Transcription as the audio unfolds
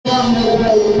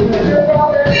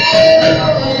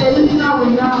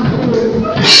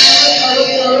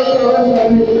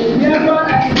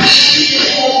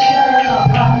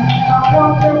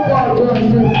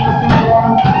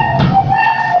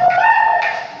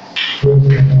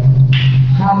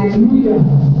Hallelujah.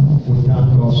 We thank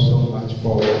God so much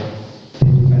for the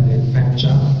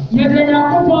adventure.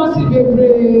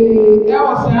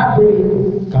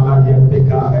 Can I hear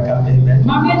bigger amen?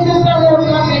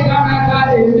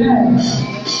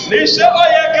 Listen, oh,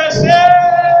 you can say,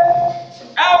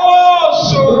 I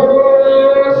was so.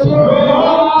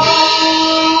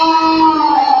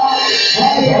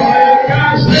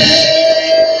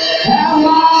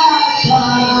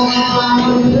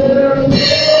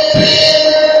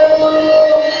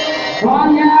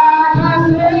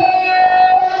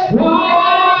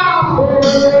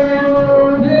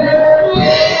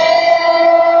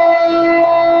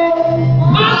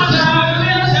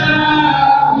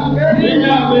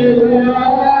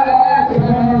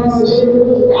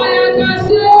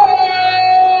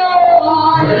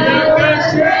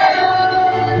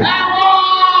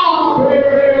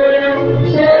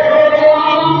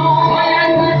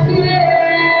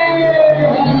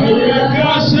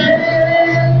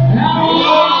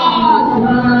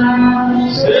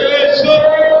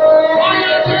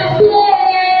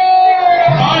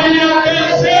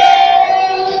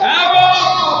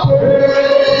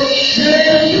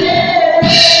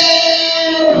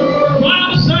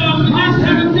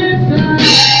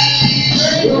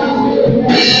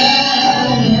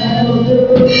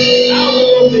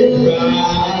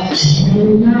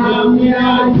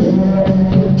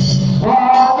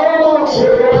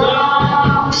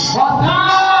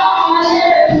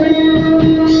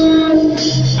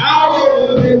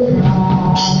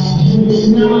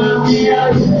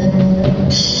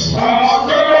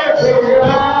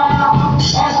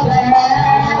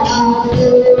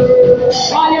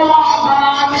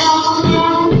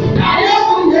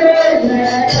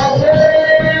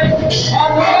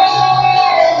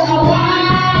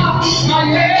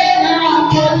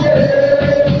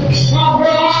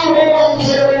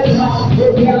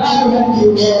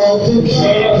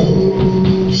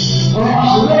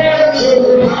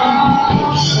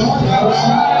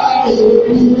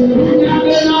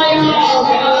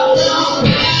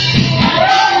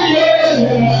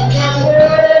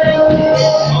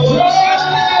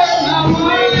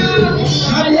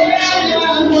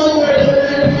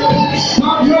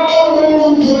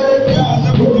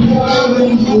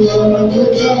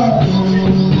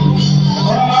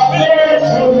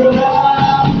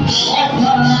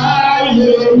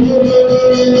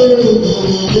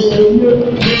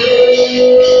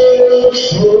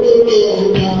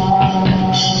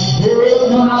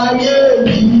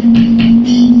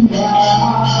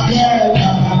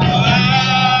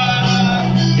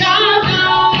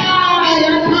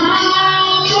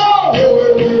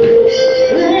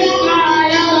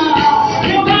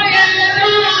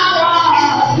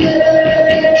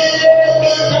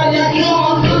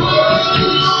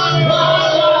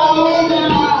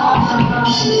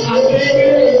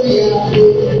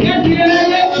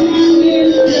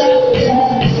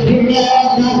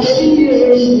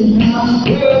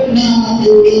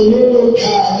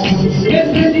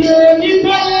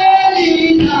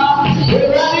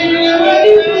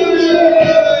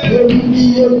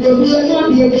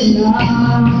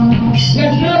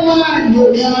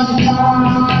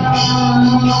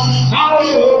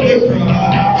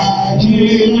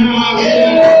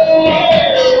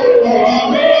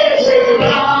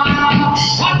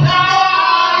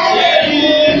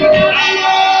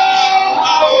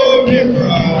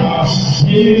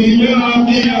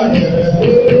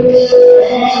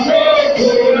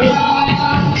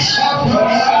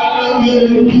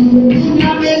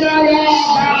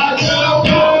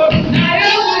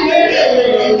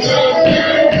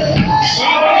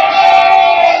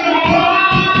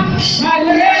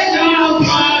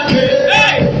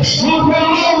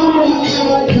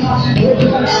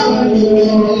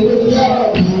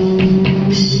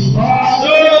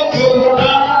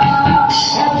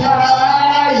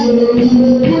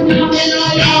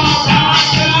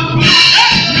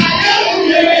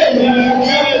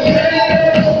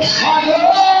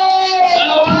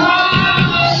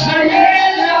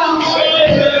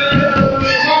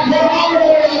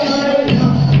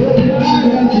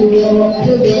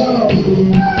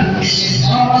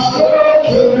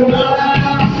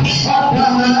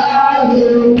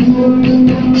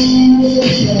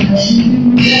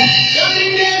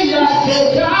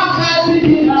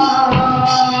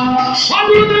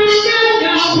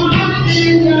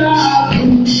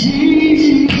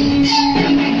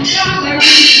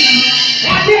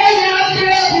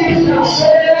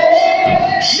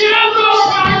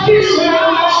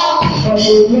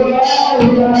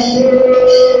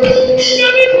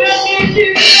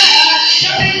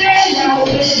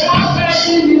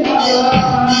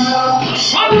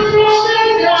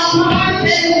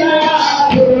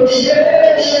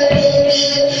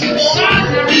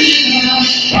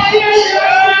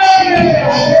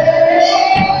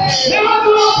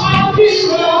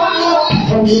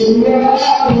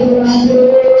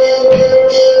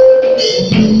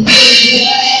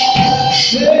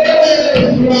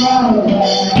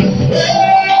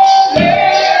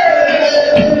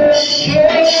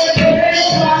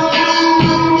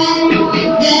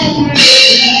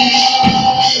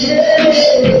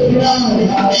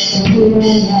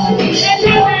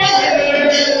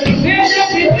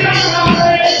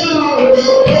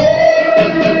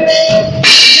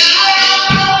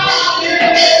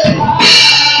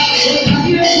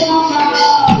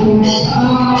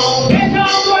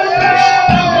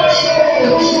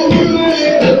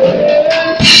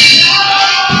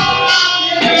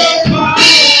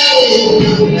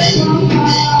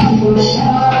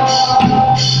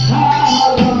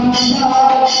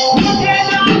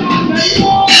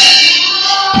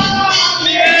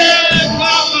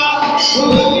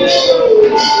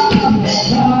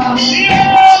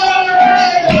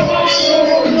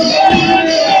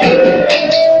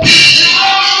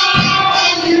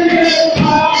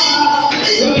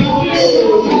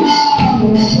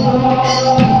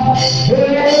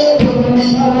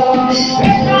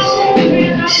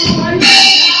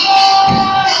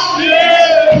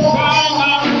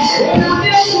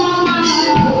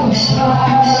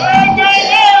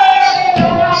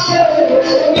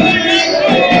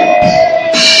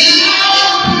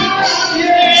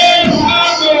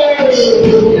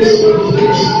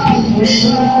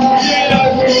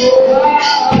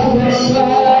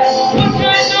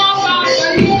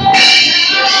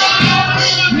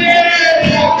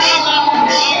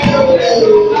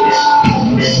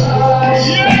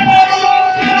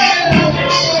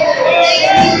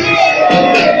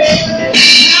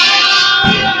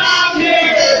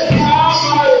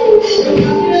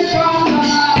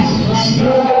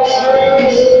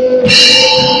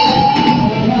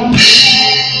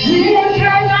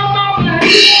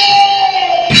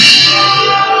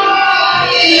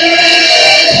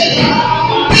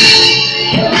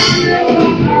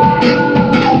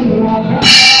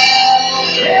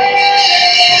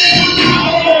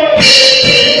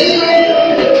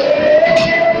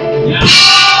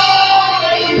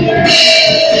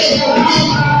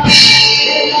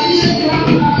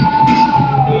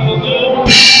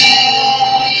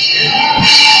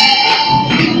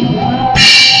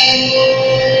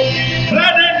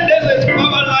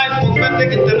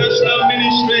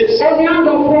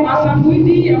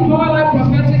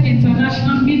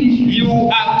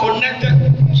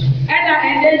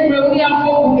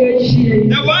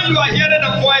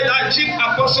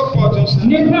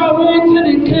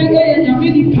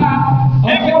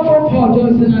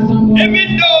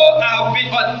 Even though I'll be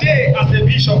ordained as a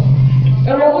bishop,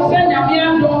 but I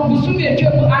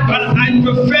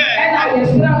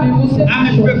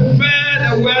prefer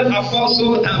the word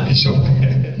apostle and bishop.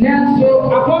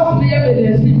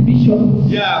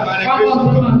 Yeah, but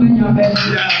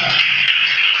yeah.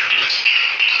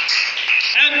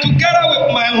 And together with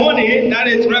my honey, that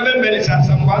is Reverend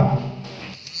Asamoah,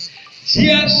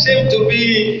 here seems to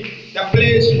be the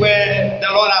place where the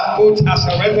Lord has put as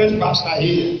a reverend pastor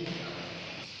here.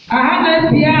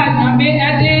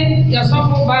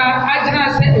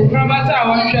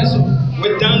 We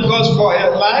thank God for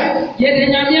his life and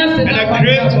the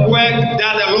great work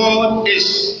that the Lord is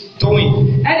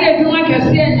doing. Whenever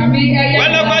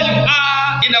you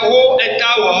are in the whole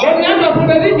entire world,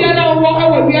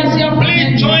 please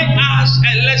join us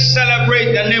and let's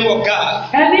celebrate the name of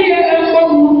God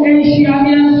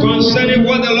concerning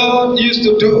what the Lord used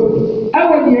to do.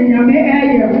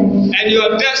 And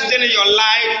your destiny, your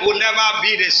life will never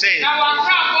be the same.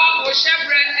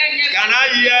 Can I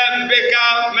hear bigger,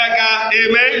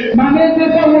 amen?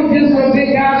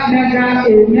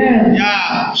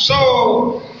 Yeah,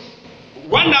 so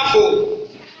wonderful.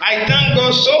 I thank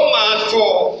God so much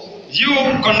for you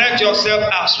connect yourself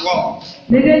as well.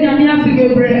 Today we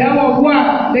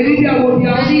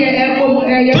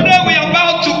are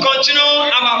about to continue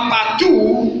our part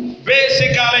 2,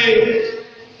 basically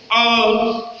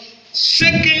on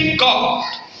seeking God.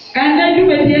 And then you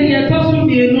will hear person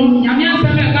be no nyame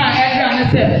aseme ba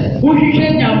edra say wohwehwe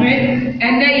nyame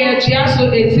and then ye tua so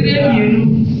etire mienu.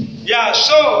 Yeah,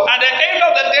 so at the end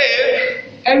of the day,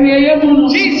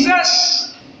 Jesus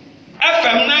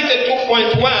FM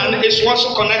 92.1 is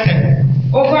also connected.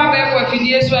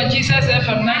 Jesus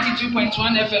FM 92.1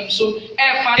 FM. So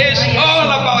it's all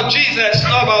about Jesus,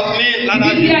 not about me.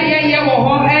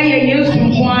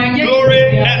 Glory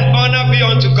and honor be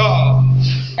unto God.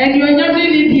 And you are not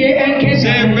really here and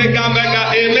say mega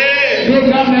amen.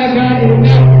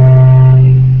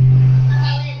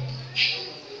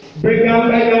 Mega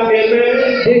amen.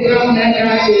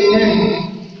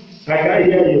 I can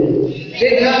hear you.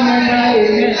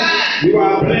 You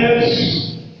are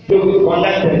blessed to be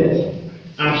connected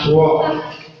as well.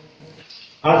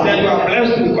 I said you are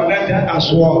blessed to be connected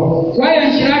as well.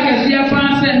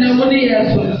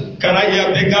 Can I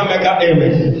hear bigger mega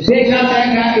amen? Bigger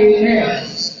mega amen.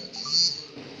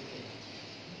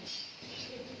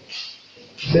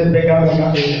 Say bigger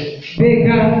mega amen.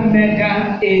 Bigger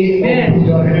mega amen. Put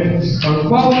your hands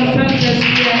on.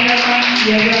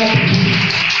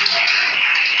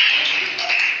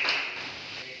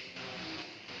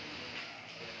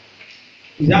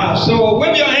 Yeah, so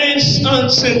wave your hands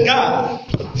and say God.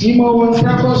 Just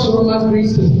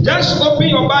open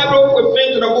your Bible with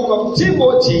me to the book of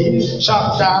Timothy,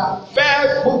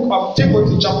 first book of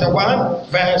Timothy, chapter 1,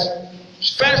 verse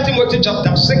 1 Timothy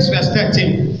chapter 6, verse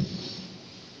 13.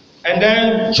 And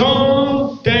then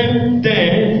John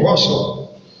 10:10 also.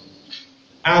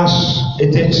 As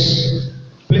it is.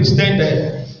 Please stand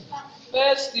there.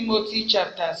 1 Timothy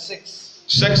chapter 6.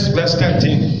 6 verse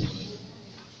 13.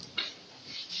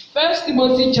 1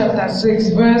 Timothy chapter 6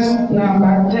 verse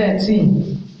number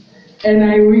 13. And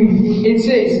I read, it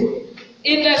says,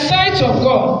 in the sight of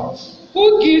God,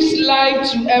 who gives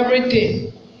life to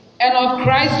everything, and of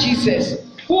Christ Jesus,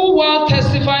 who while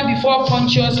testifying before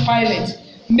Pontius Pilate,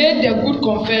 made the good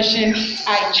confession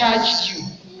I charged you.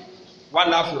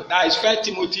 Wonderful. That is 1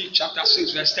 Timothy chapter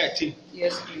 6 verse 13.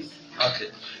 Yes, please. Okay.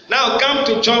 Now come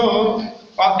to John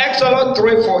or Exodus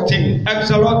 3:14.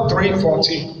 Exodus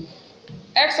 3:14.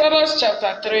 Exodus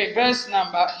chapter 3 verse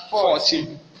number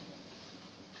 14.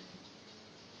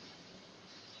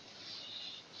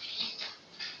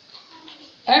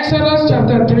 Exodus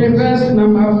chapter 3 verse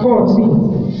number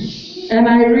 14. And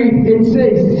I read, it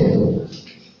says,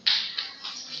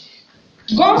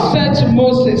 God said to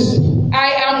Moses,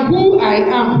 I am who I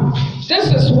am. This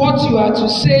is what you are to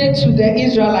say to the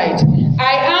Israelites.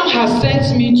 I am has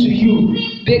sent me to you.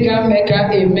 Bigger, mega,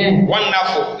 amen.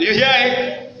 Wonderful. You hear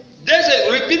it?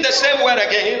 Repeat the same word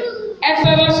again.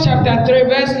 Exodus chapter 3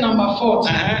 verse number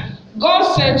 14. God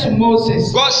said to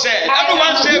Moses. God said.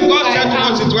 Everyone say God said to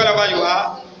Moses wherever you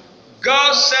are.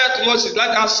 God said to Moses.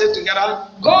 Let us say together.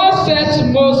 God said to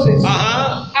Moses.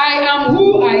 I am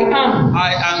who I am.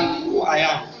 I am who I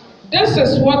am. This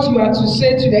is what you are to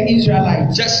say to the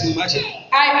Israelites. Just imagine.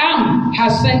 I am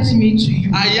has sent me to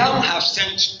you. I am has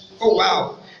sent. Oh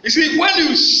wow. You see, when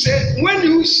you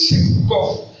seek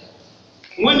God,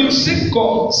 when you seek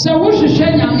God,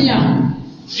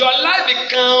 your life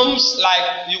becomes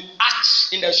like you act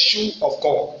in the shoe of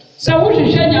God. It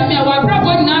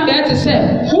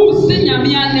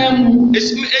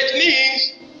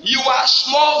means you are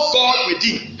small God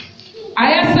within. You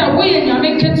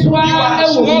are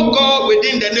small God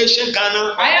within the nation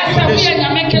Ghana.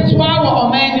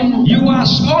 You are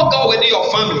small God within your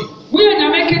family.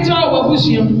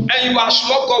 And you are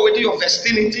small God within your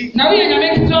vicinity.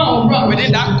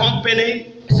 Within that company.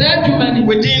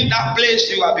 Within that place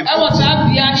you have been put. So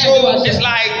it's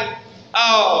like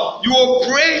you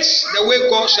operate the way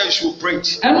God says you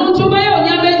operate.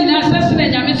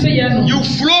 You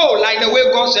flow like the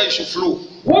way God says you flow.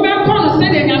 You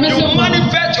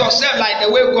manifest yourself like the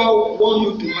way God wants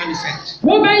you to manifest. You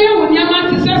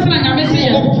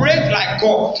operate like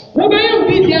God.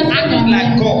 You act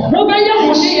like God.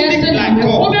 You speak like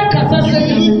God. You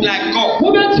move like God.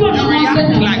 You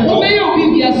react like God.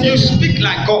 You speak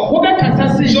like God.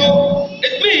 So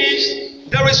it means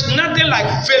there is nothing like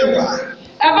failure.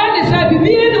 Can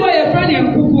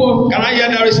I hear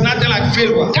there is nothing like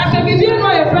failure? I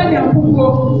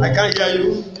can't hear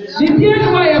you. So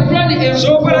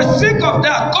for the sake of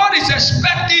that, God is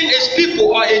expecting his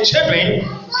people or his children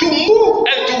to move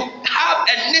and to have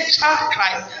a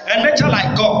nature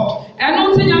like God. In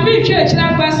order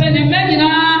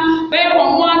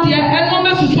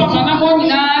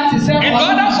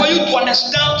for you to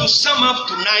understand, to sum up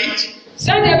tonight,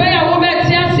 John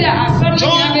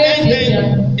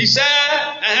 10:10, he said,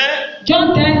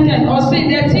 John 10:10, or say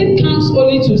the thief comes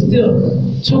only to steal,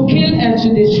 to kill and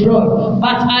to destroy.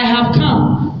 But I have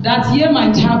come that ye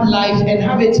might have life and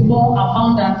have it more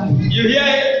abundantly. You hear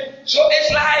it? So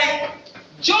it's like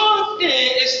John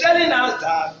is telling us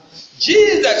that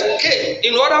Jesus came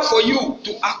in order for you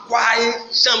to acquire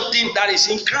something that is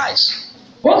in Christ.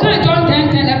 What kind of John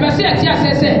 10:10?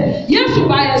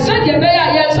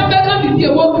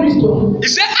 He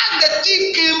said, as the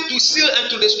thief came to steal and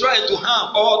to destroy and to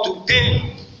harm or to kill.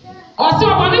 But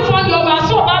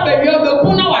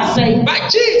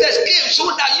Jesus came so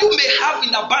that you may have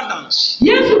in abundance. So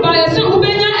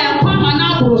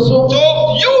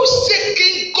you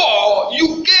seeking God, you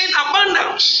gain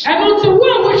abundance. You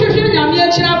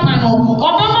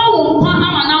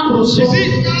see,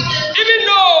 even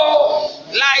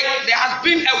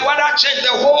church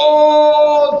the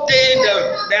whole day.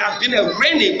 There has been a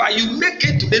raining, but you make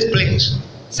it to this place.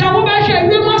 So we ba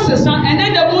hwe wi mo sesa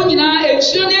ene da mo nyina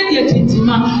echuo ne de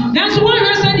tintima nanso wo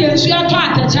hwe se de echuo ato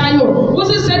atacha yo wo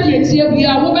se se de tie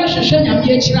bia wo ba hwehwe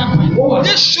nyame akira kwan wo wa.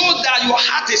 This shows that your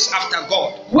heart is after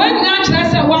God. When na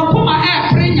kira se wa koma e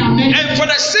pre nyame. And for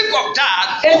the sake of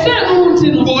that,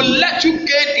 God let you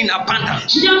gain in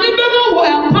abundance. Nyame be mo wo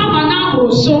empa ma na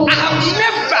wo so. I have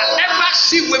never ever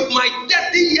seen with my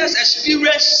 30 years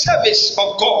experience service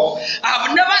of God. I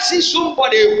have never seen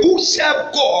somebody who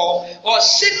served God or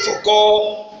seek for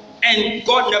God and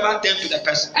God never turned to the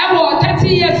person. E wo 30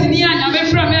 years ni anyame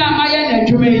fra me amaye na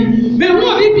dwuma yi. Me hu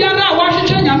obi biara wa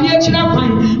hwehwe nyame akira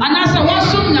kwan anasa wa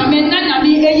som nyame na nyame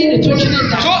eyi ne to twene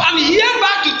da. So I'm here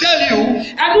back to tell you,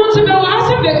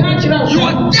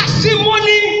 your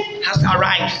testimony has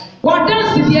arrived. Your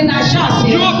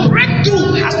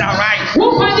breakthrough has arrived.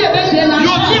 Your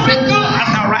miracle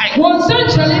has arrived.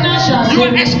 Your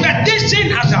expectation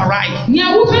has arrived.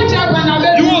 Your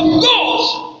goals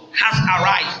has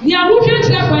arrived. The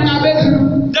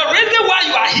reason why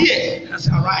you are here has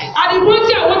arrived. And the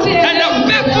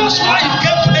purpose why you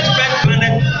came to this first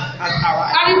planet has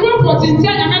arrived.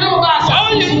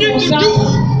 All you need to do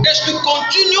is to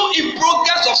continue in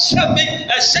progress of serving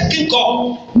and seeking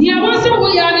God. And you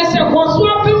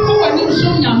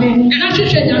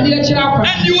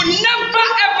will never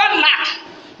ever lack.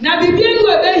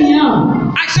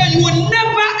 I said you will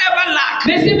never ever lack.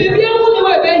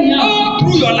 All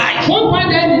through your life, I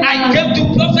came to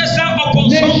prophesy upon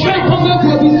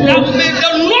somebody that may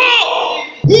the Lord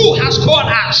who has called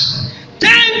us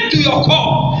tend to your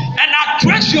call and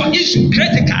address your issue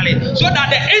critically, so that at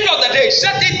the end of the day,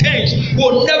 certain things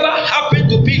will never happen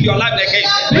to be in your life again.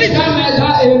 Please be on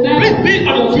your feet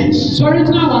and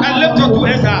lift your two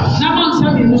hands up.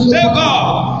 Say,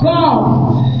 God,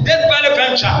 this very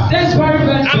venture,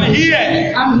 I'm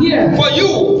here for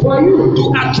you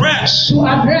to address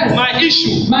my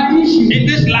issue in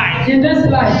this life.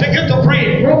 Begin to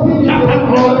pray.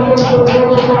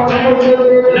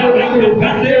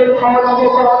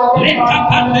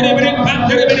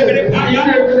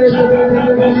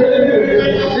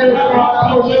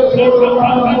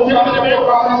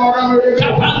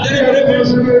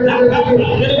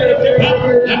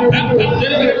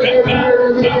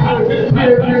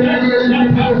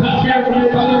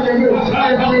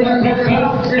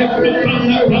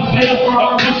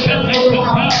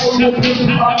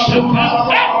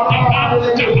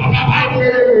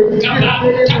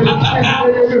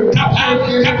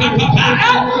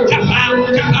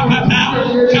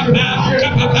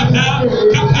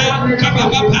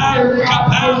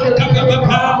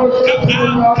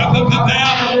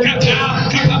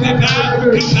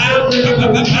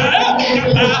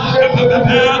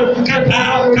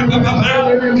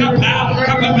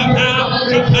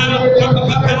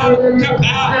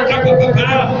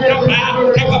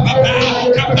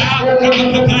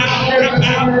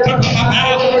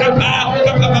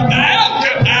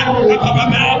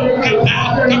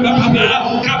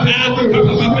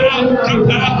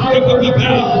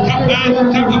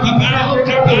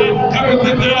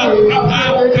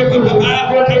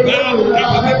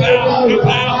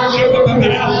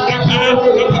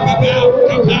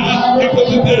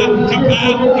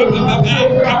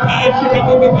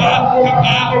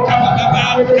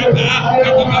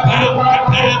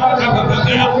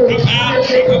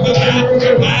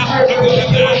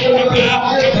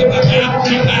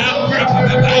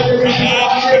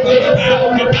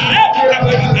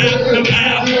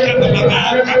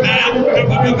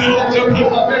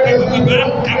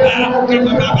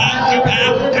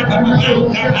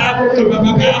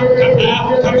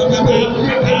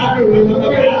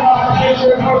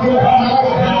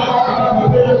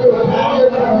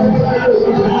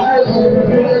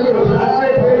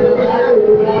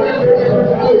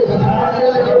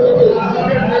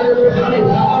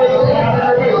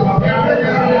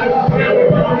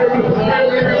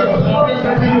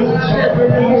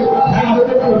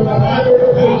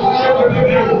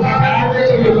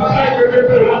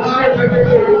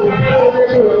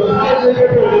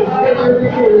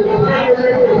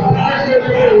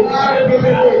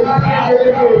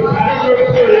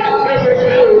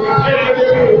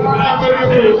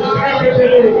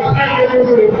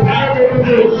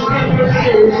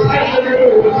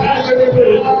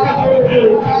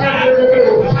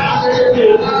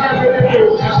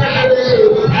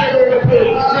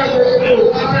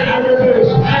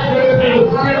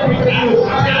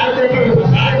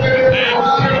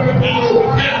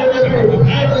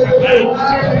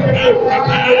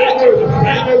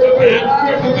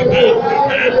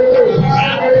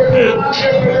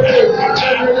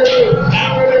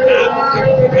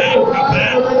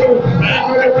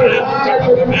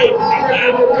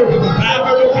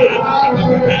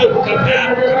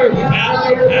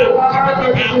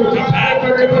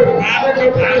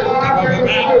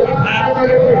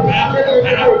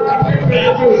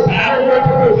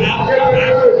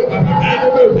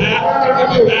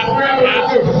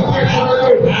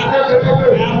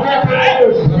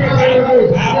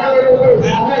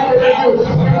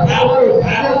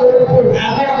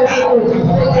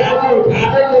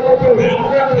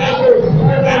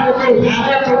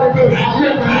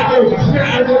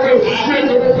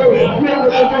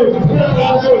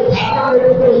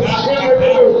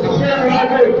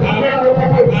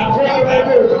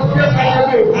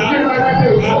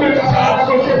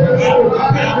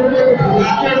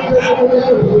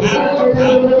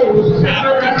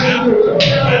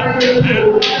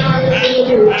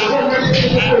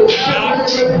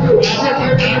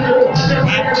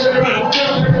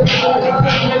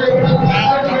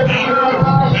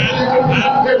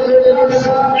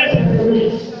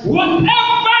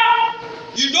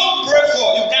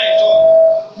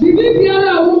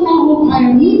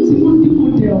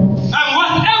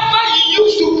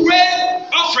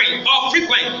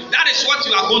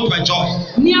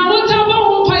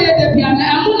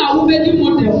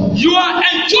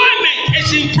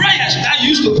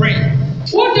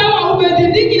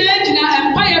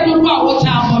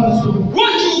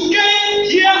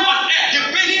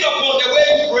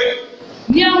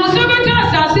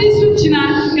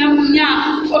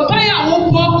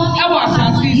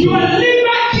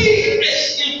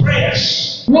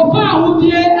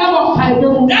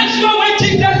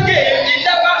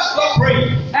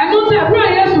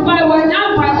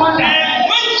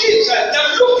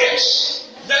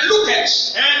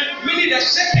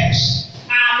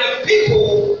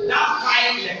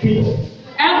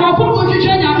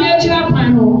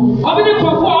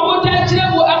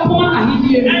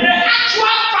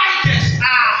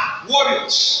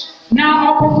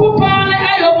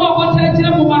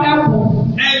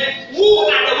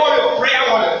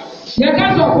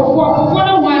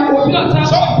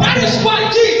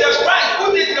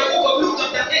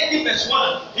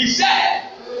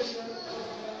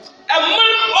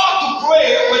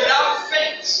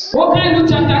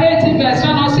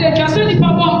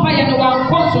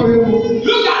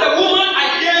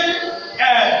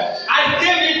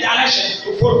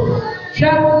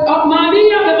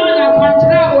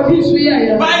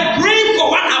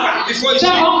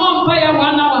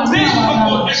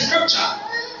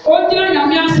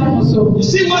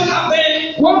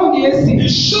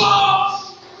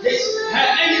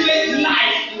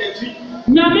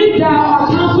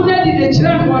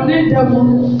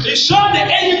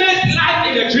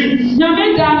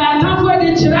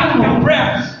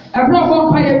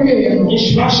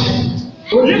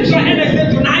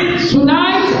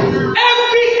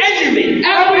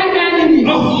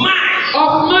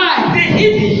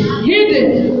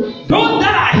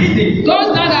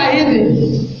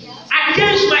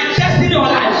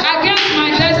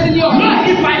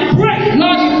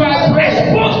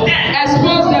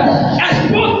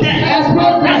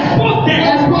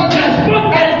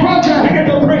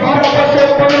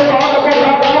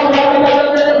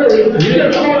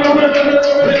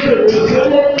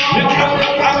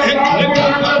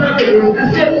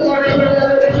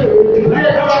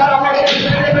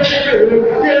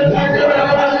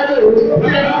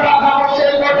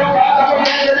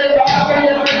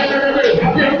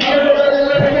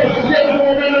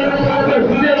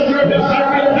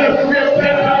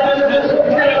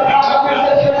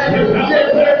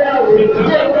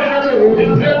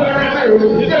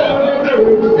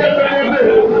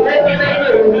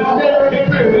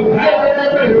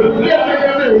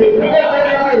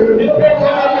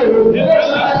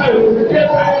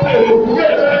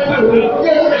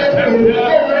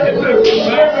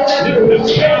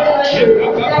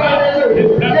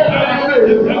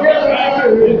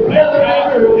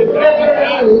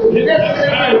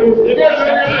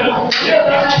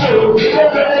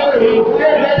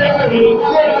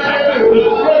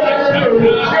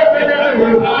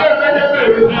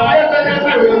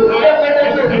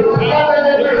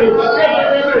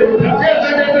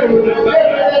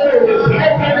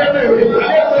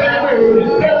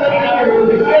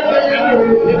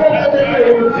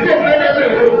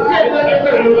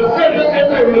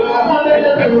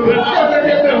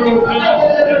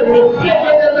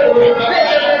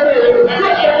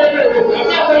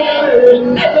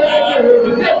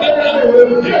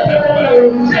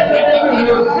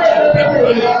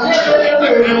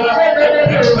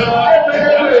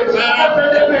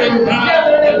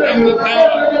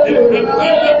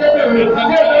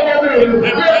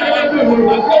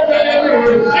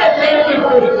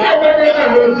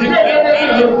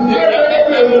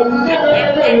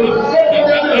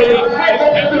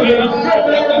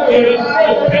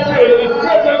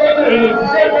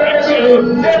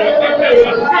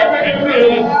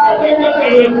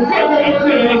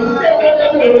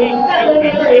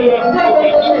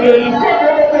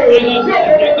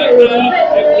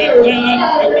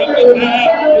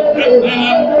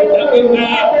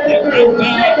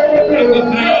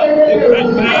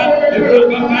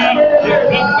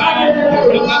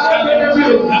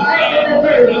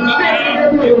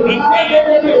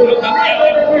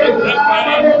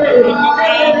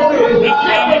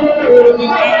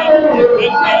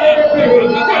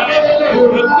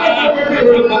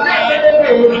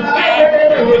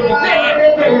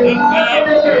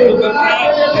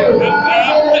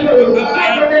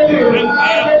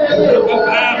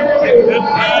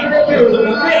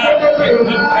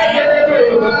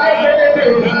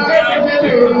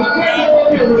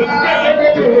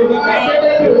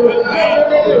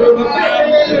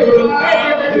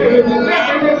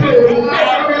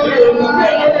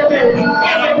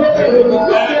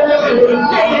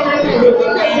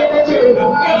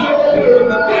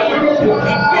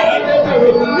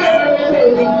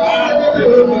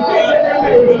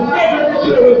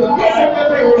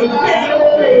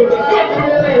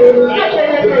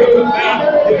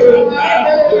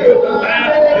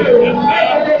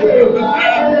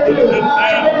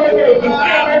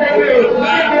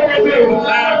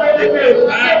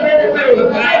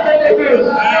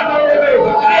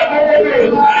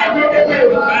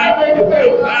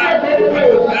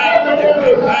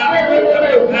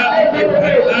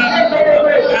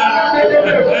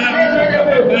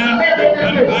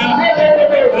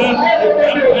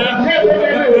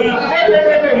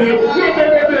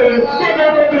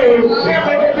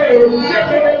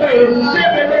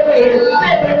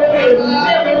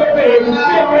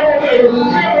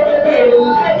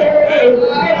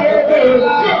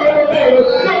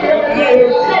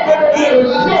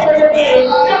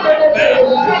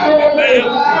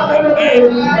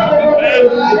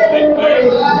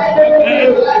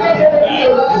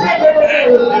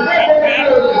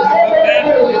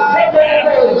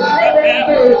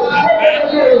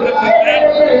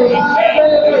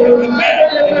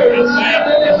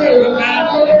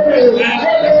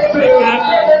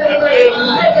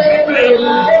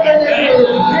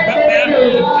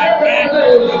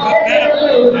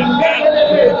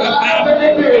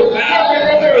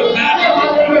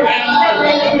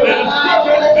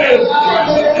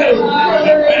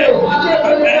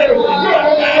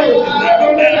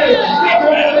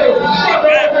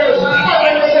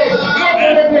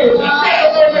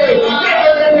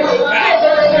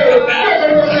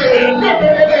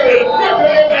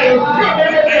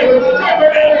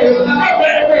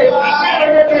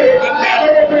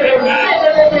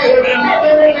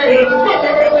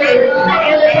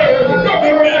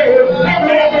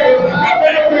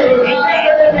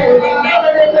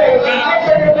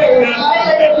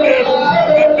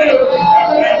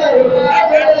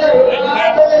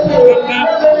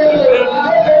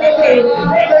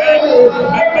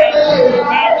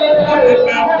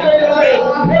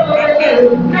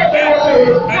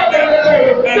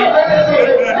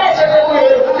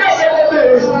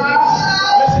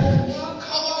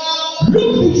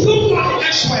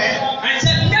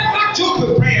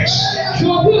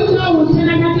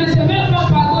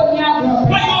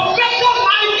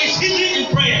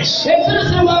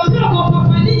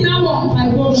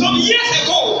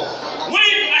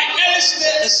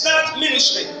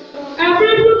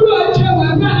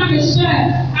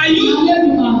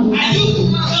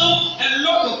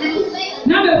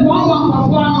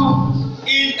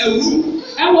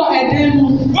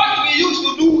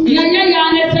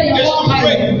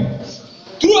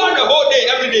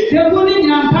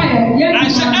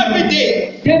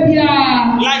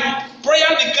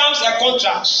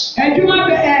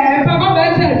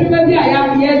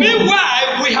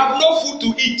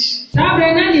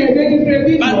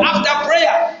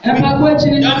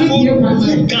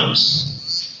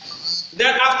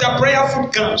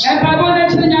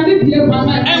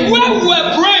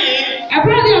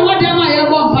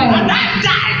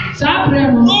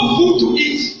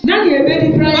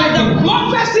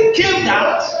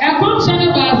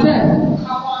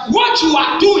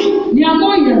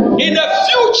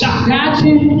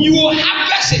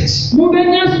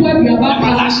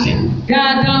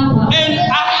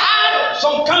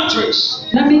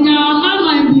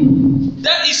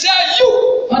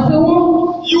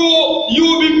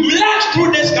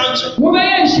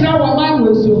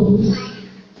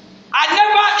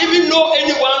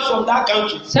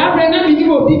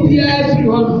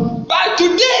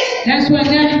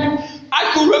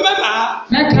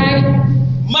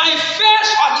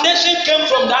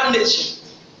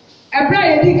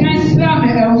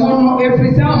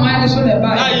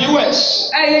 US.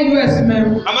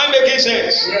 Am I making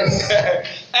sense? Yes.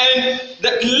 And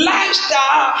the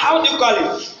lifestyle, how do you call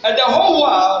it? And the whole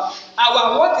world,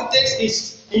 what it takes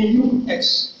is in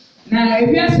US. The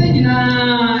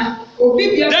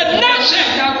nation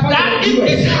that if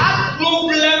it has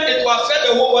problem, it will affect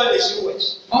the whole world is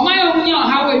US.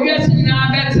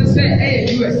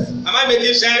 Am I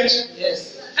making sense?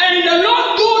 Yes. And the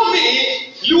Lord told me,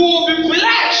 you will be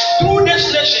blessed through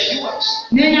this nation, US.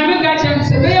 At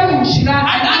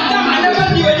that time, I never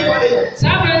knew anybody.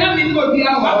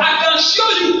 But I can show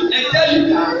you and tell you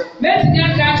that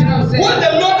what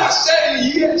the Lord has said in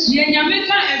years,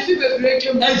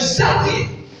 exactly,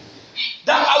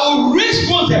 that I will raise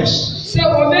mothers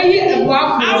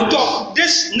out of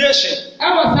this nation.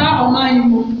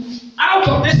 Out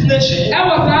of this nation.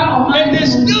 And they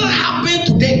still happen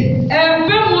today.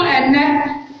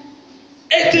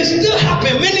 It is still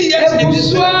happening many years in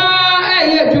this world.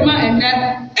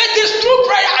 It is through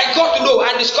prayer I got to know.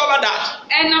 I discovered that.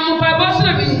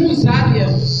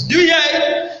 Do you hear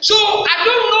it? So I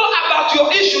don't know about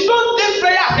your issue. Don't take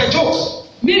prayer as a joke.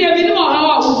 You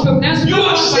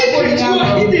are secret. You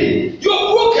are hidden. You are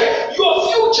broken. Your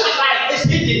future life is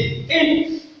hidden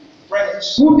in prayers.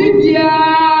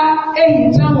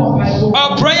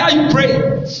 Prayer you pray.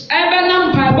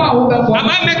 Am I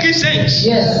making sense?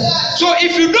 Yes. So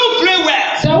if you don't pray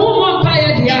well,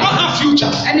 you don't have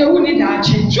future. So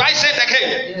I said again.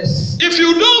 Yes. If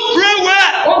you don't pray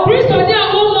well,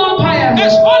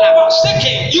 it's all about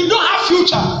seeking. You don't have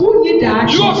future.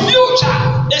 Your future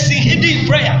is in hidden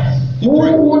prayer.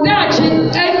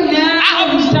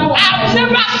 I've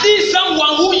never seen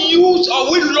someone who use or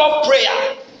who love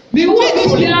prayer.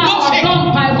 Faithfully, not fake.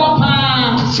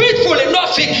 Faithfully, not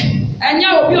fake.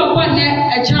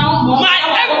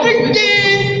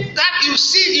 Everything that you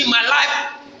see in my life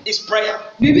is prayer.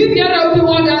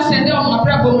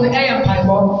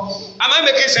 Am I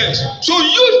making sense? So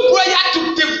use prayer to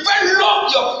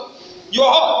develop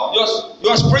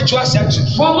your spiritual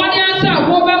senses.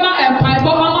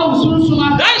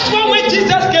 That's why when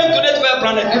Jesus came to this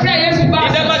planet, he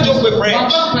never joked with prayer.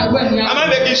 Am I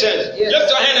making sense? Yes. Lift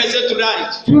your hand and say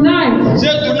tonight.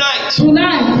 Say tonight.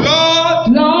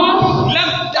 Lord, let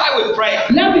me die with prayer.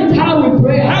 Let me die with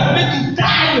prayer. Help me to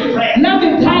die with prayer. Let me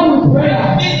die with prayer.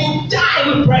 Help me to die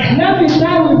with prayer. Let me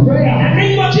die with prayer. In the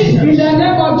name of Jesus. In the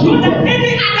name of So Jesus. that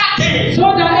any other thing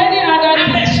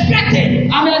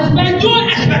I'm expecting beyond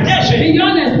expectation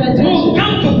will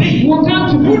come to me. Through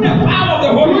the power of the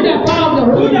Holy Ghost.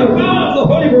 Through the power of the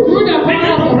Holy Ghost. Through the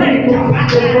power of the Holy Ghost.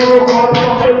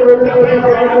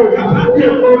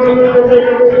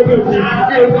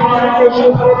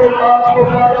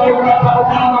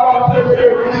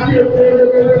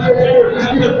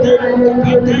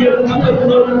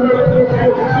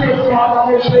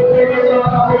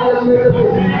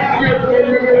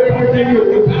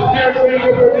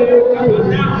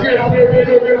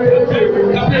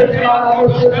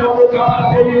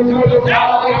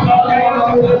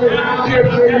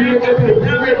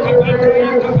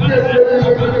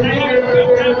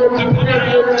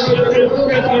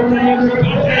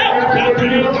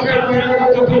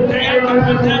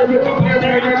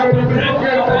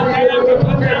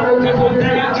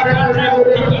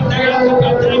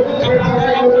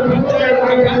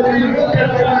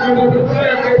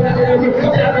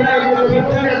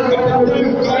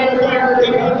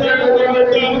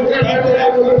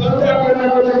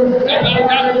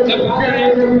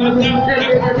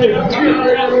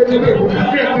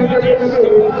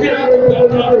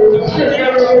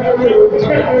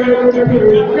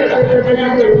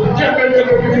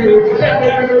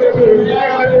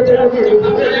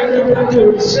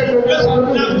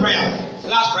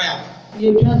 Last prayer.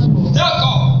 Tell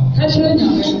God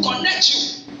to connect you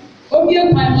with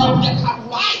the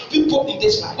right people in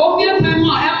this life. God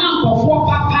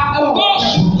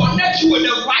should connect you with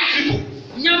the right people.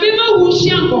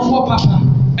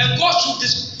 And God should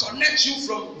disconnect you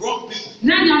from wrong people.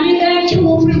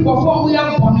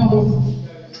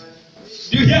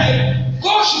 You hear it?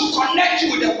 God should connect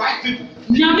you with the right people.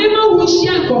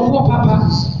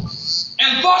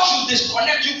 And God should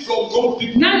disconnect you from wrong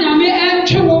people. The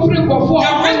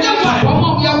reason why,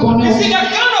 you see,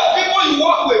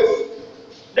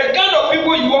 the kind of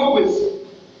people you work with,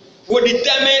 will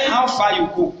determine how far you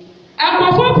go.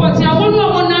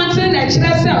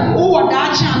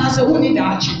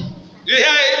 You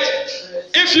hear it?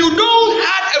 If you don't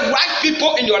have the right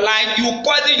people in your life, you will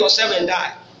poison yourself and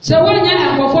die. So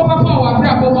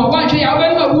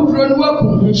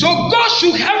God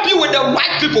should help you with the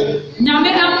right people.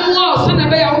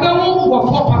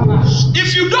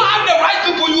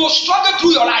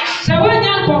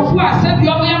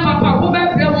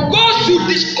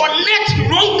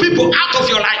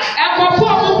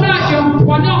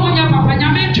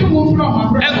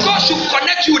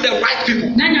 right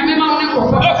people.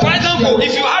 For example,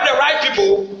 if you have the right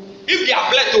people, if they are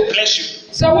blessed, to bless you.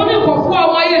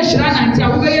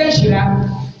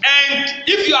 And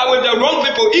if you are with the wrong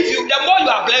people, the more you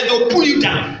are blessed, they'll pull you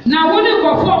down. They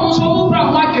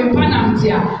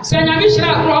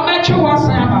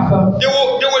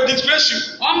will disgrace you.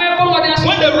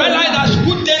 When they realize that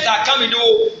good days are coming, they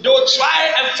will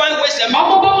try and find ways to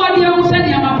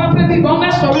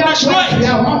destroy it.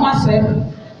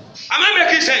 Am I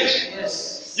making sense?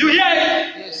 Yes. You hear it?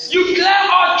 Yes. You clear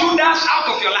all Judas out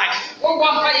of your life. You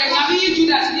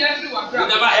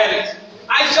never heard it.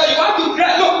 I said you have to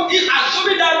pray. Look,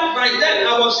 assuming that right then I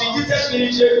was in Jesus'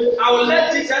 ministry, I will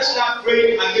let Jesus start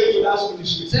praying and get Judas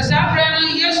ministry.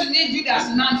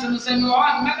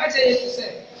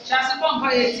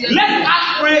 Let us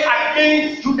pray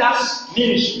against Judas'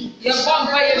 ministry.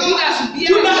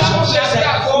 Judas was just a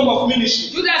form of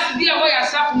ministry.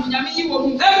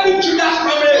 Every Judas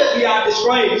family we are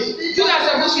destroying.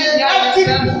 Every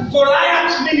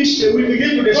Goliath ministry we begin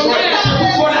to destroy.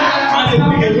 Goliath family we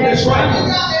begin to destroy.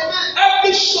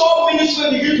 Every soul ministry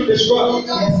we begin to destroy.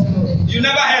 You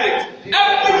never heard it.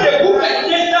 Every book and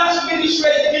letters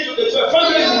ministry begin to destroy.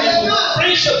 Family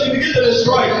friendship we begin to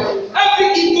destroy. Every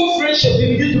evil friendship we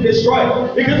begin to destroy.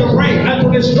 Begin to pray and to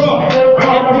destroy.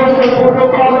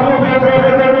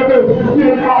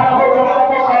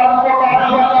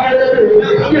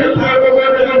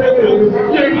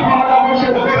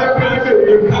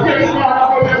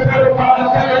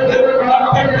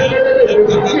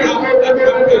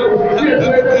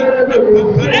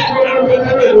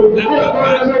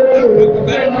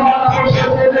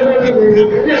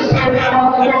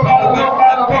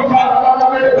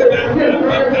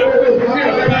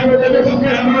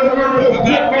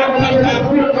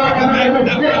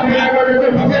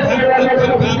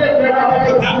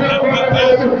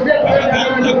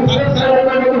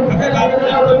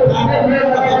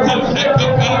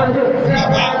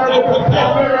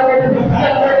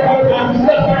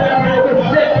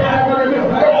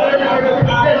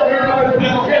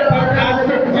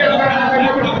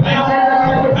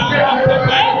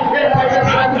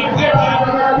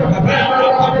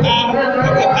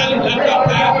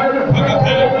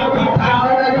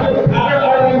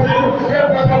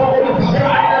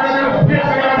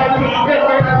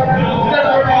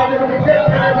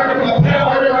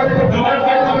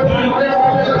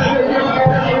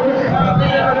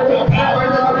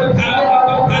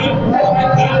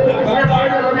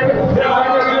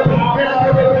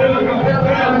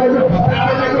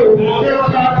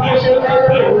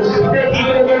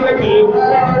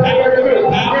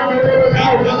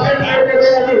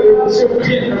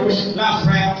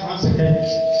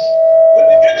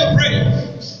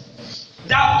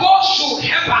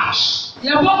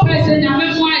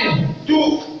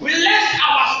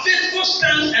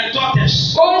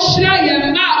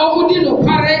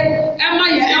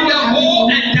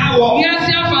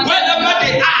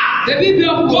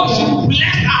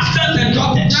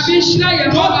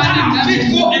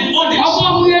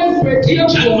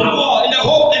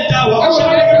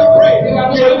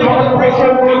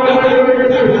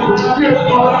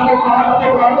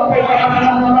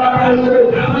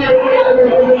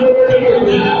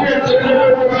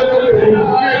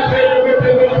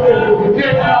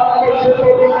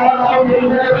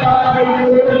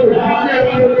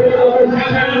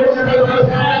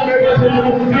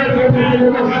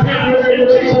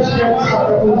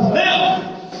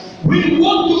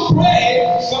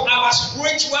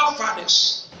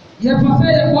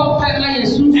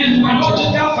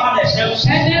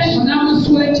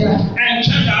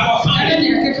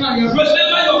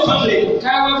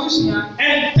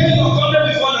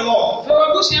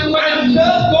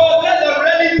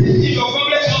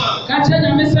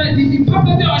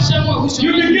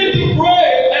 You begin to pray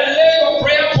and lay your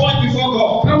prayer point before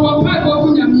God.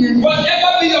 Whatever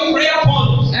be your prayer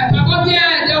point,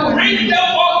 bring them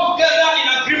all together in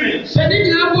agreement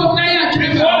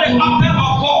before the altar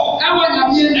of God,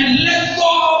 and let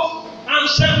God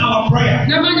answer our prayer.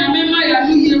 The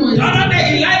other day,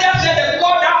 Elijah said, "The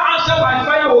God that answered by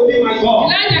fire will be my God."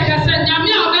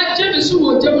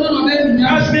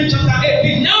 That's been chapter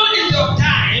 8. Now is your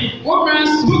time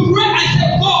to pray and say,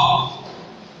 "God,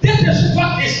 this is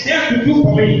what is there to do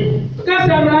for me."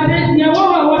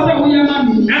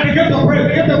 And begin to pray,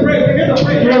 begin to pray, begin to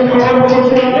pray.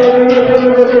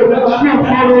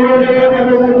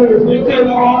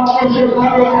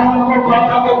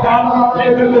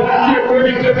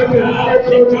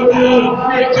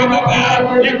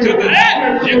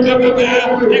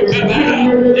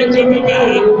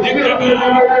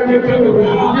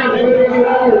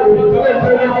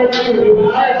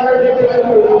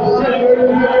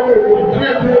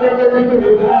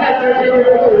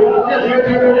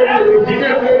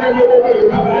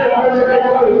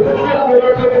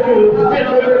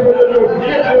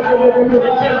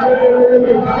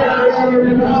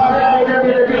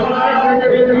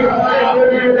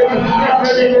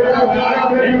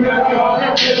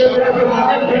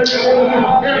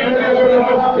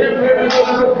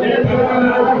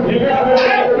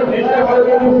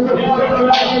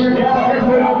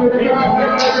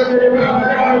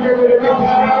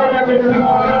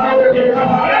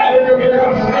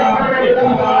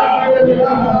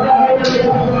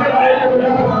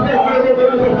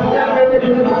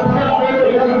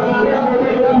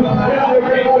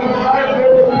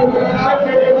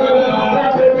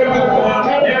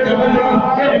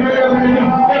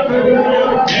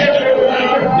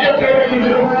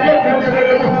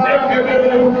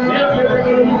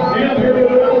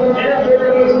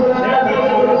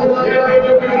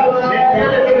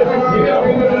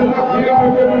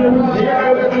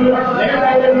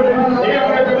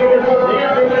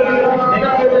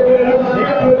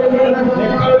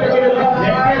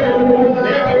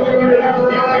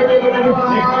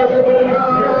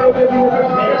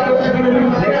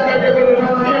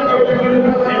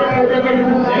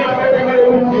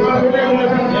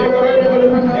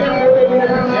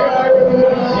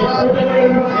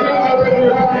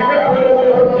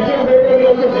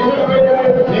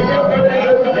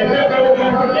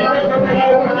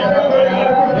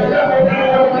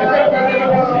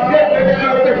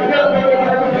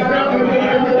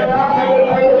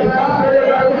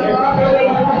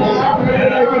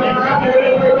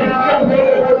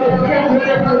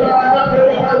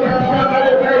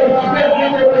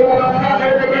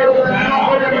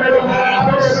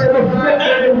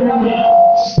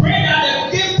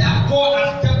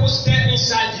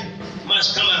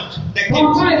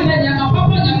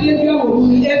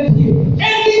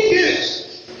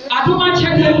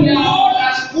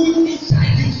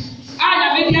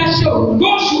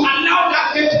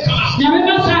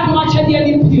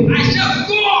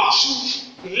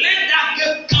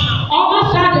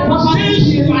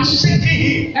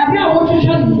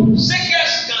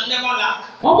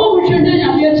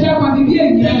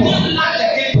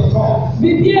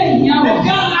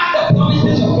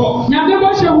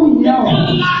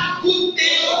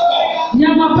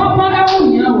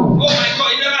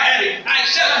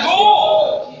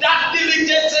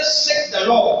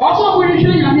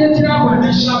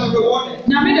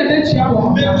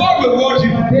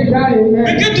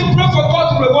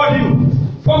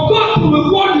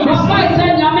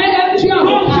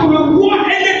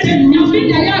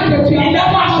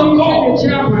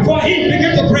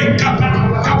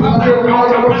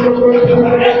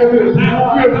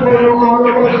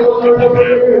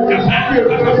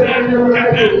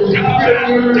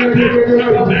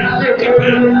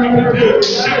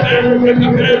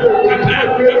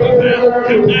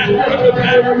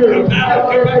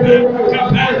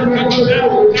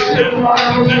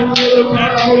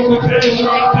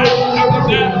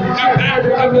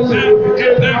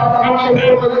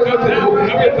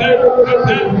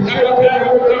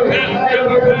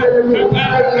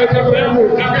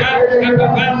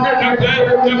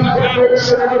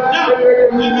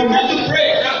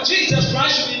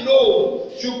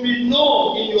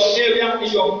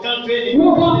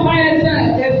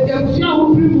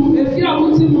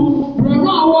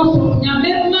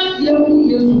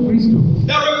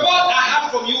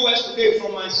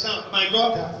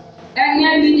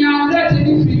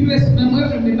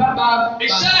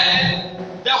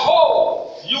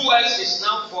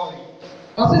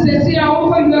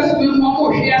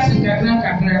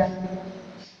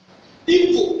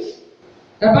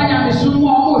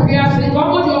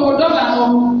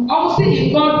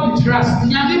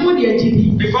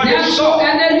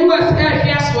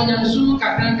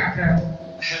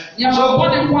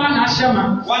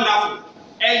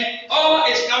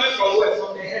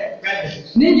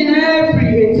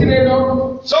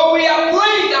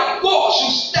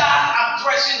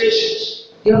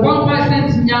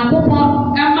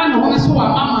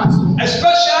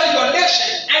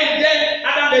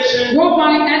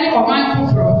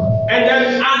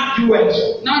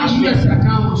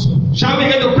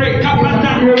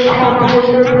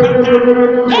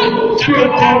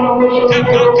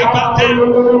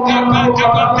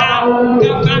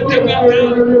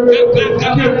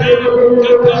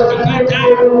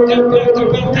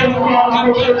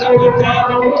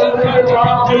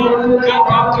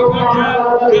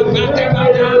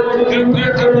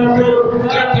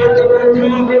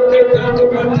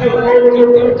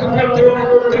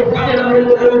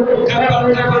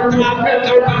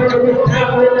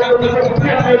 Now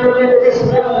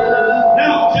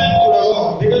thank to the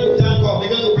Lord. Begin to thank God.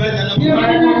 Begin to bless the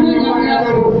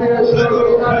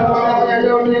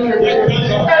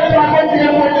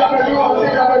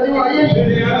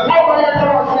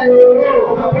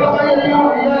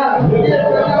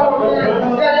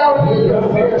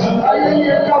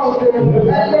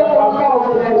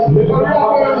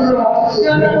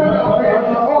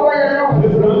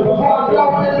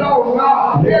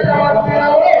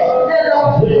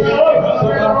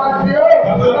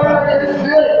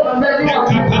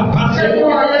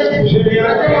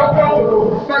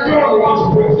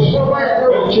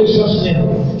Jesus'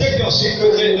 name. Take your seat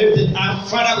and lift it. And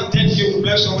Father, we thank you. We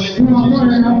bless your holy name.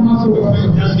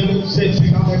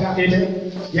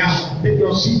 Yeah, take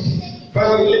your seat.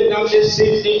 Father, we lift up this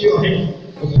seat into your hand.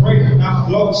 We pray now,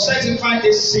 Lord, sanctify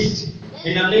this seat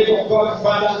in the name of God, the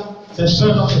Father, the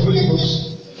Son, of the Holy Ghost.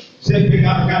 Say,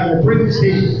 God, we bring this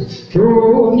seat.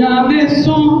 Through your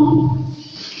mission,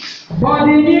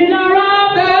 body in a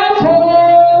rabbit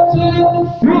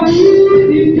hole, through you,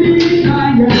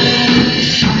 I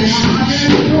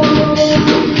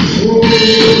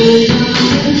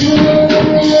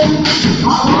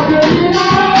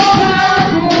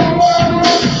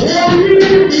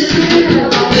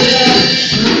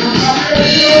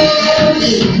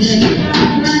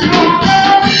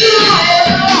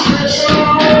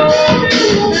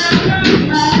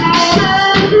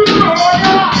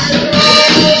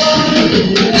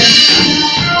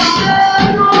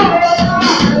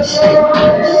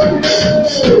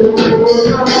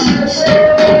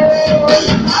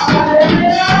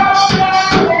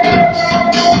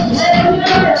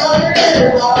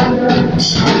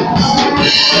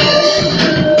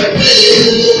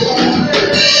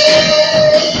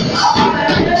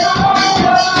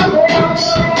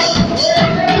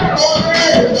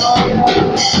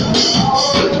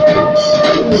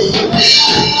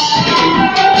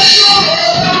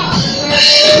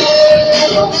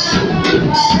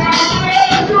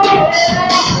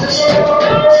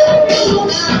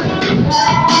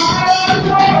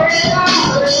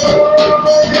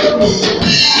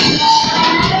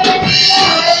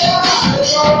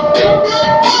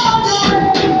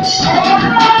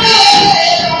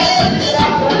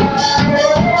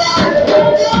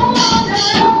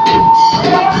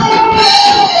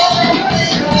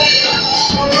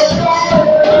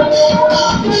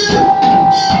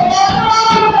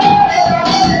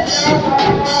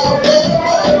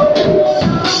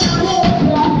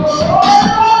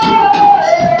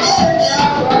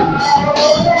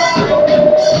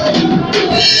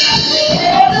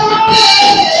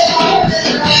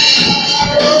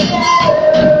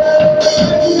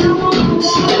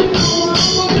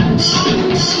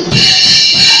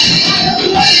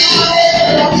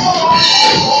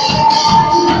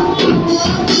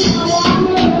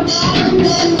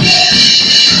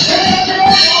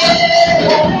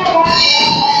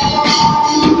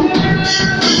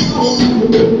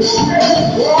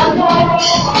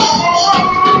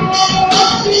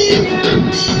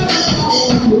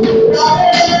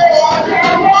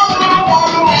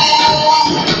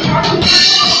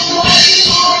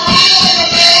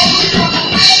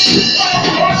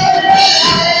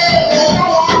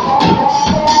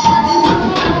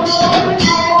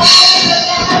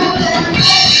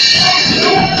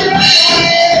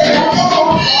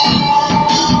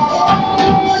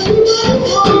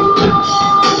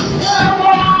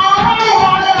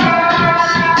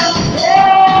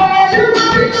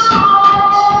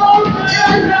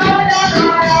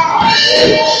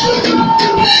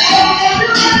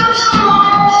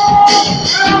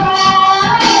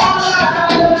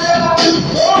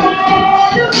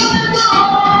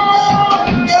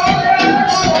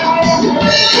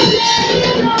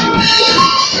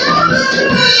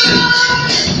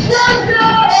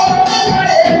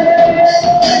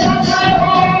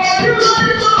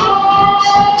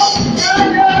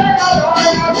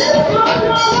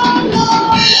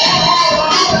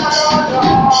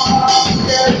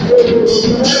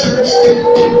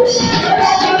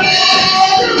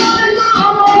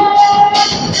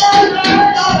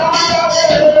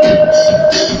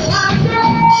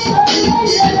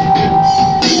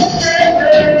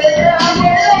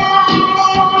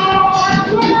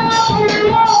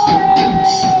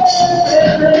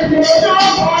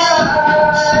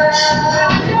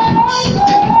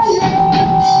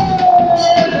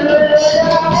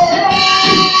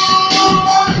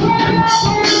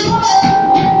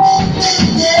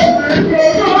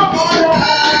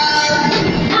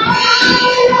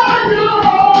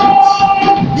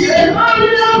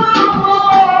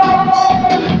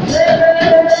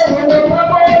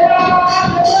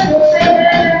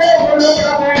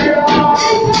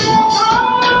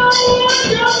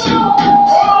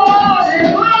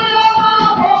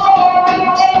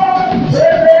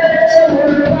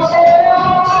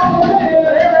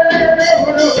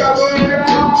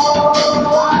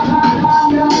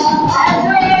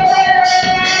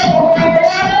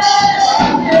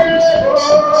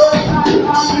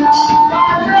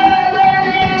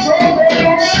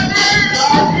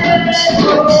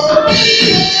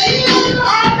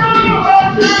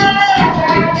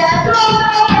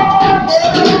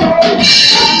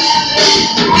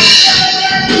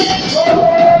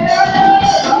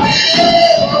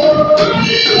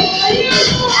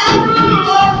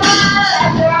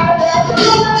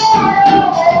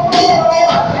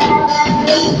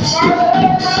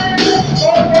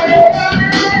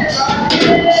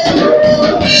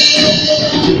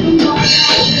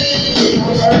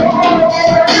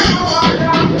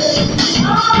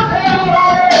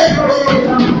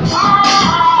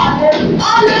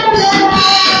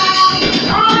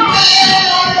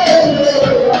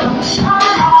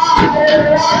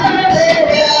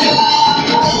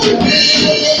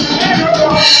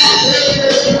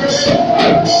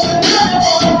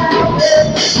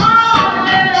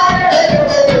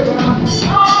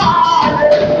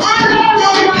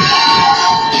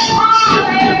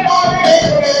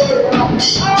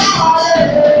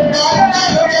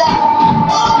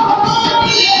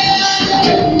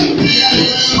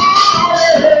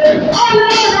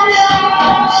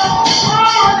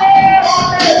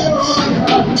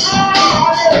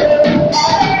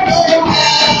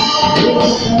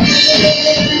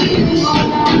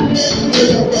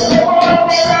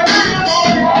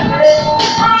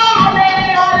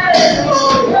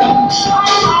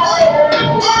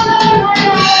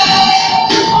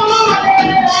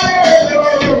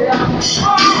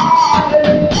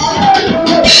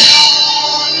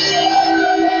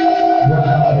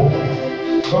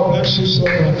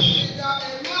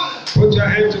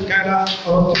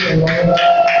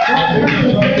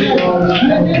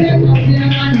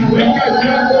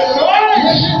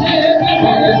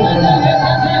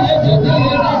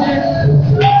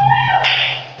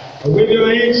With your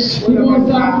hands,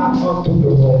 unto the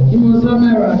Lord.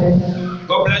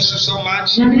 God bless you so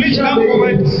much. Please come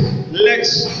forward.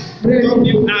 Let's drop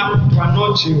you up to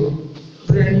anoint you.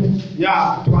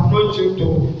 Yeah, to anoint you to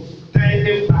turn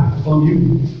impact on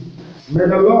you. May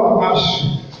the Lord have,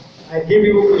 I give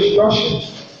you instructions.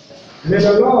 May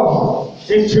the Lord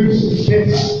increase his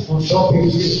favor on top of you.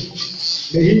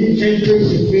 May he increase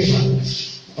his favor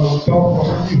on top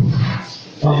of you.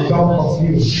 On top of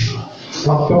you.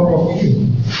 On top of you.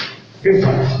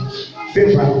 Favor.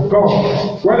 God.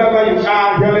 Wherever you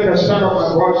are, hearing the sound of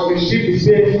my voice, receive the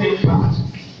same impact,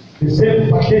 the same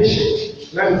foundation.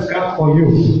 Let it come for you.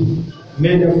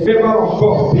 May the favor of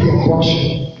God be your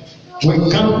portion. We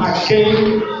come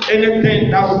against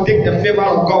anything that will take the favor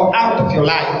of God out of your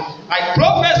life. I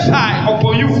prophesy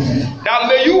upon you that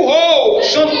may you hold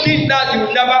something that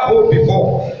you never hold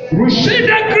before. Receive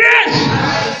the grace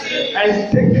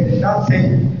and take that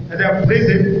thing and then praise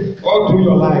it all through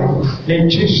your life. In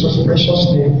Jesus'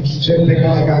 precious name.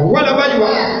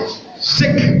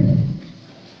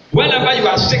 Whenever you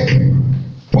are sick,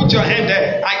 put your hand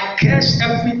there. I curse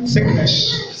every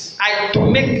sickness. I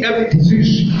make every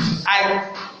disease. I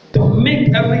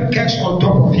make every curse on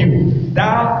top of you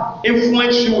that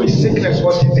influence you with sickness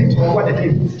or disease or what it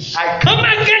is. I come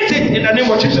against it in the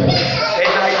name of Jesus. And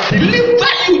I deliver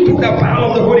you through the power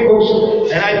of the Holy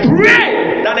Ghost. And I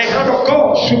pray that the hand of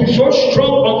God should be so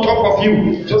strong on top of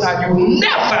you so that you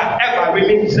never ever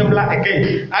remain similar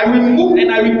again. I remove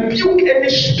and I rebuke any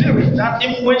spirit that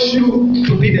influence you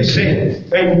to be the same.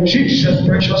 And Jesus'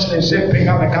 precious name, say,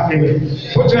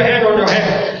 put your hand on your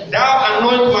head. Thou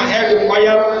anoint my head with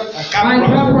oil. My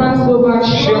cup runs over.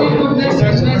 Surely goodness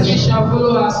and mercy shall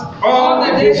follow us all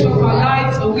the days of our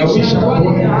lives, and we shall dwell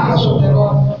in the house of the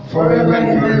Lord forever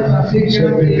and ever. I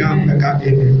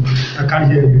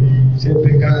can't hear you. May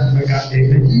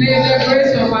the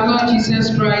grace of our Lord Jesus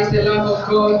Christ, the love of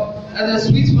God, and the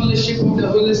sweet fellowship of the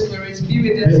Holy Spirit be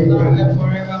with us now and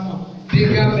forevermore.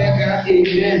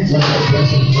 Amen.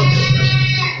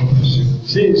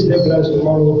 See, stay blessed.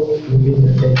 Tomorrow will be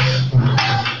the day.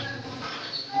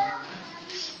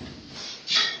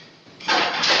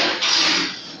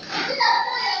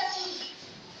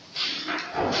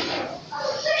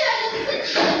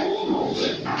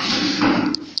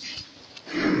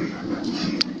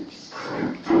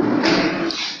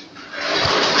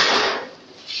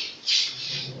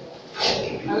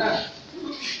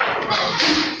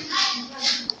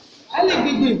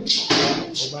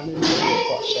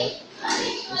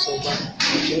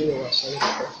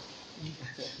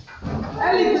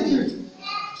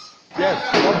 Yes,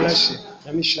 God bless you.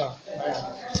 Let me shout.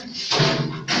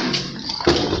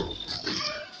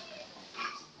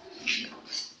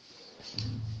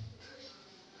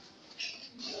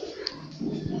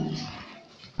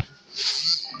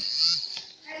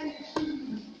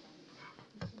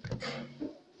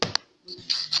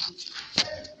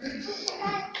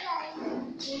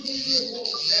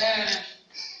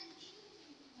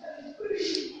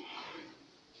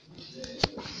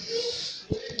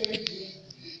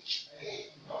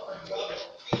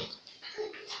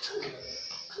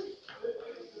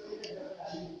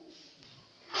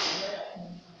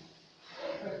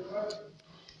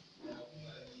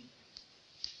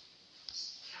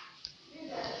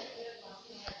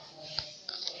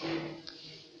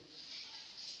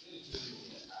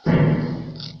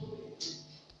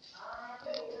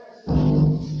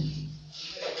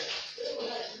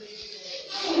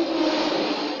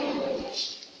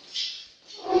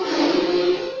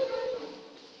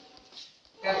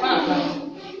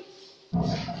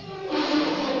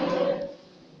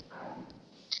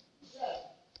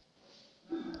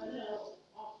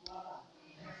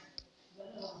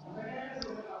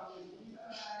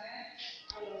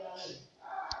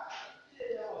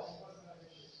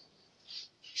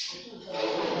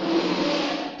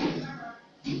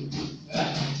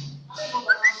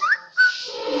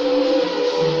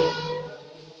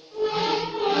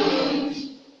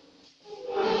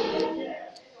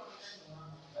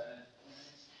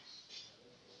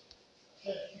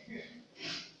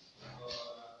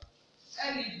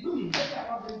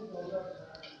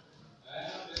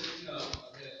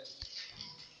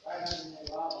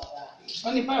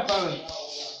 Only Papa.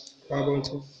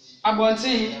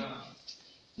 Abonti.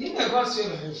 You never got you.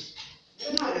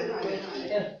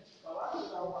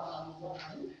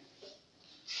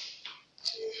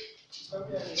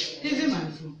 Is it my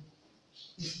phone?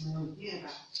 It's my own. Yeah.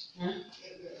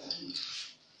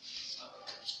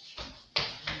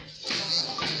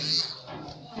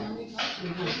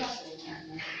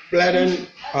 Blood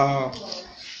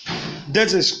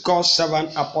This is God's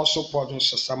servant, Apostle Paul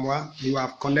Asamoah. You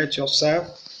have connected yourself.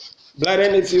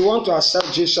 Brethren, if you want to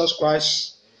accept Jesus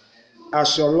Christ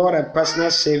as your Lord and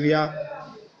personal Savior,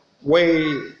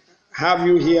 we have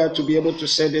you here to be able to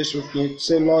say this with me.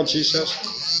 Say, Lord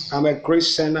Jesus, I'm a great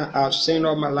sinner. I've sinned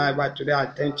all my life, but today I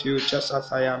thank you just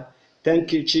as I am.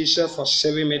 Thank you, Jesus, for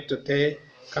saving me today.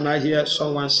 Can I hear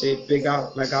someone say bigger,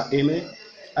 mega amen?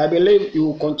 I believe you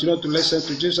will continue to listen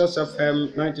to Jesus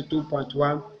FM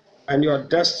 92.1, and your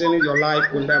destiny, your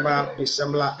life will never be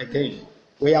similar again.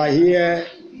 We are here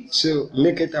to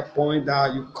make it a point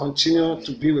that you continue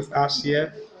to be with us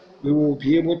here. We will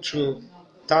be able to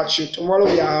touch you. Tomorrow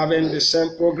we are having the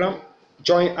same program.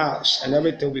 Join us and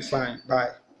everything will be fine.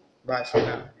 Bye. Bye for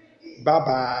now.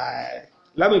 Bye-bye.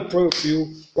 Let me pray for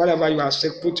you. Whatever you are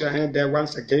sick, put your hand there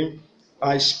once again.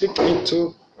 I speak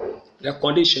into the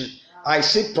condition. I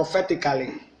see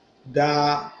prophetically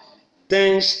that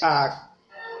things are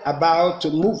about to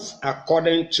move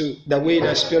according to the way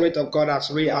the Spirit of God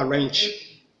has rearranged.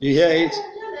 You hear it?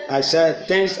 I said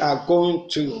things are going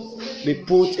to be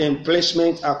put in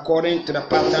placement according to the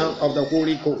pattern of the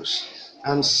Holy Ghost.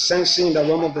 I'm sensing in the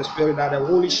realm of the Spirit that the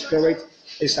Holy Spirit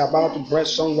is about to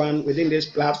bless someone within this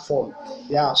platform.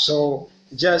 Yeah, so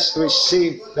just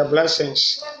receive the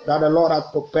blessings that the Lord has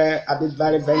prepared at this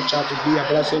very venture to be a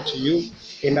blessing to you.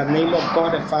 In the name of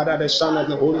God, the Father, the Son,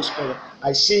 and the Holy Spirit.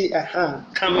 I see a hand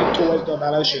coming towards the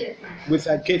direction with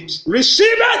a gift. Receive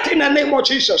it in the name of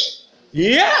Jesus.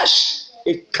 Yes,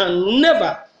 it can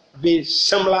never be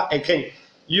similar again.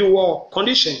 Your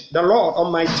condition, the Lord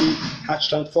Almighty has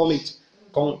transformed it.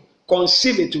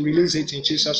 Conceive it to release it in Jesus' name.